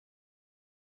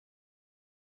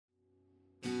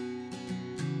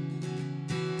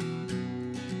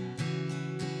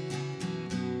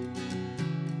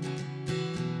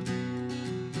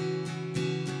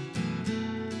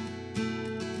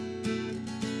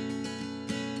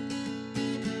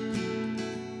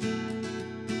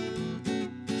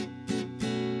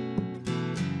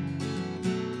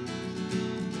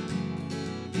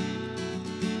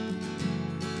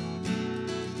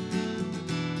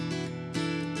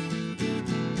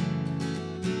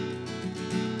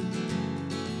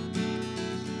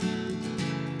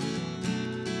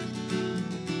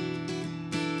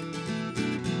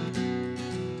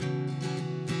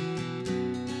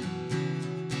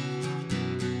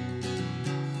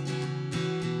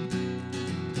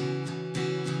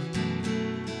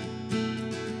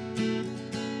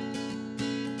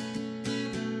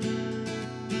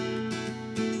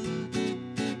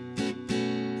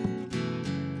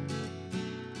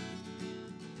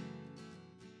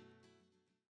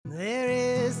There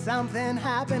is something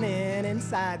happening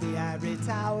inside the ivory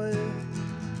tower.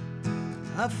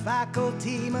 A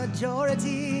faculty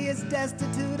majority is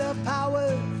destitute of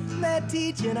power. They're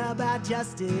teaching about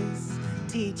justice,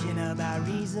 teaching about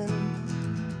reason.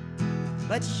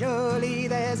 But surely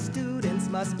their students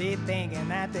must be thinking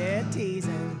that they're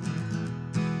teasing.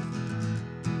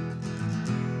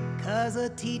 'Cause a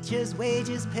teacher's wage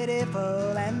is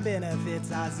pitiful and benefits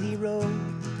are zero.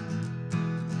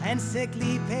 And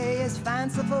sickly pay is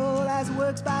fanciful as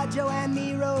works by Joe and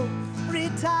Nero.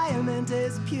 Retirement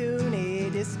is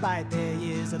puny despite their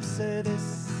years of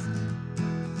service.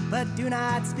 But do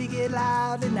not speak it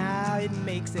loudly now, it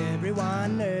makes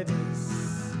everyone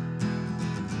nervous.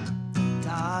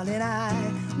 Darling, I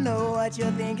know what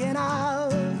you're thinking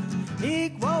of.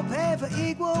 Equal pay for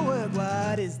equal work,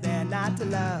 what is there not to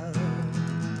love?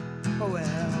 Oh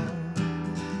well.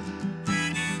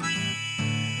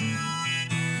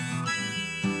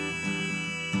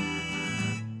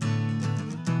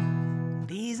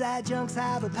 These adjuncts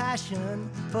have a passion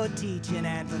for teaching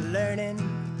and for learning.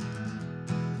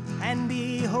 And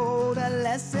behold, a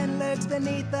lesson lurks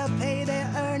beneath the pay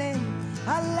they're earning.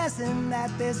 A lesson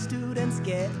that their students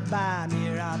get by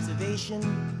mere observation.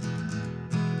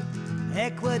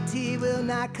 Equity will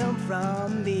not come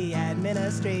from the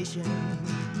administration.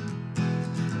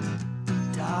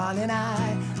 Darling,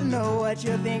 I know what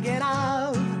you're thinking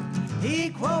of.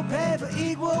 Equal pay for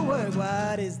equal work,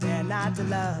 what is there not to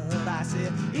love? I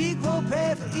said, equal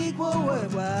pay for equal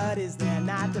work, what is there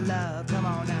not to love? Come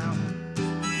on now.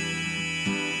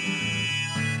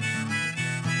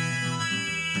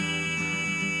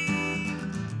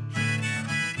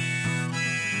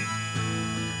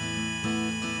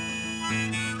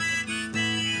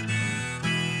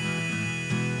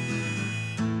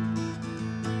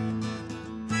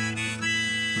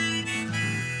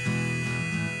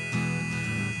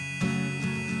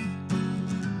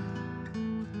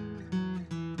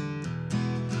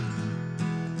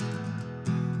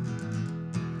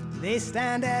 They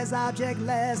stand as object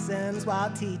lessons while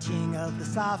teaching of the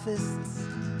sophists.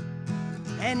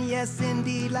 And yes,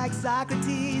 indeed, like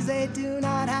Socrates, they do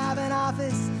not have an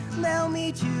office. They'll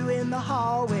meet you in the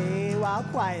hallway while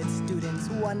quiet students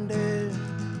wonder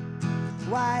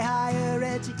why higher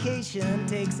education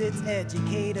takes its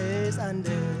educators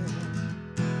under.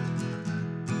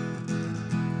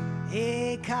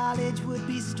 A college would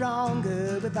be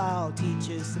stronger with all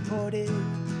teachers supported.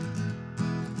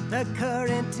 The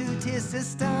current two-tier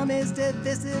system is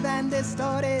divisive and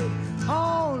distorted.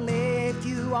 Only a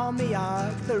few on the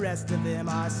ark, the rest of them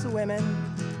are swimming.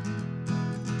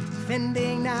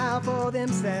 Fending now for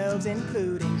themselves,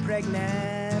 including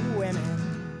pregnant women.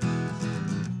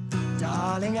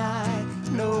 Darling, I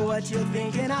know what you're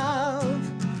thinking of.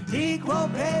 Equal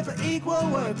pay for equal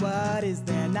work, what is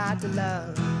there not to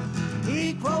love?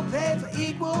 Equal pay for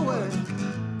equal work.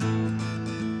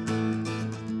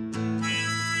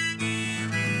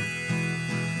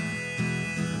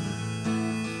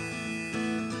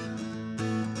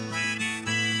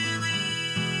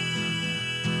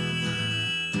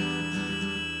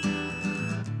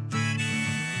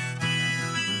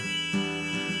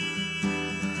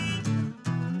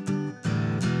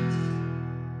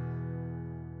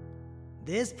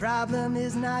 This problem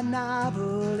is not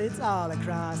novel, it's all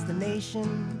across the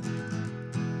nation.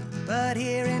 But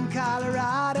here in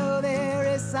Colorado there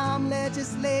is some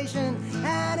legislation,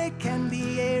 and it can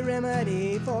be a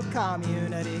remedy for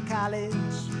community college.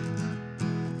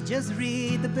 Just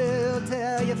read the bill,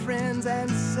 tell your friends,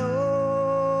 and sow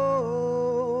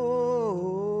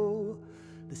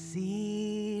the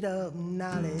seed of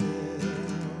knowledge.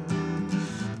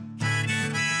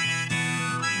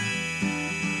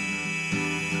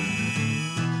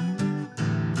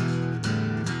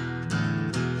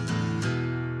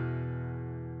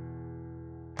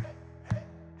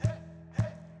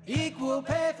 Equal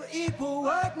pay for equal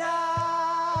work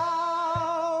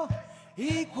now.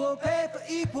 Equal pay for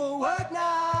equal work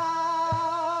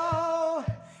now.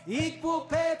 Equal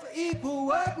pay for equal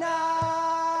work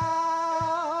now.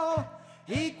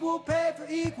 Equal pay for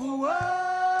equal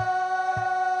work.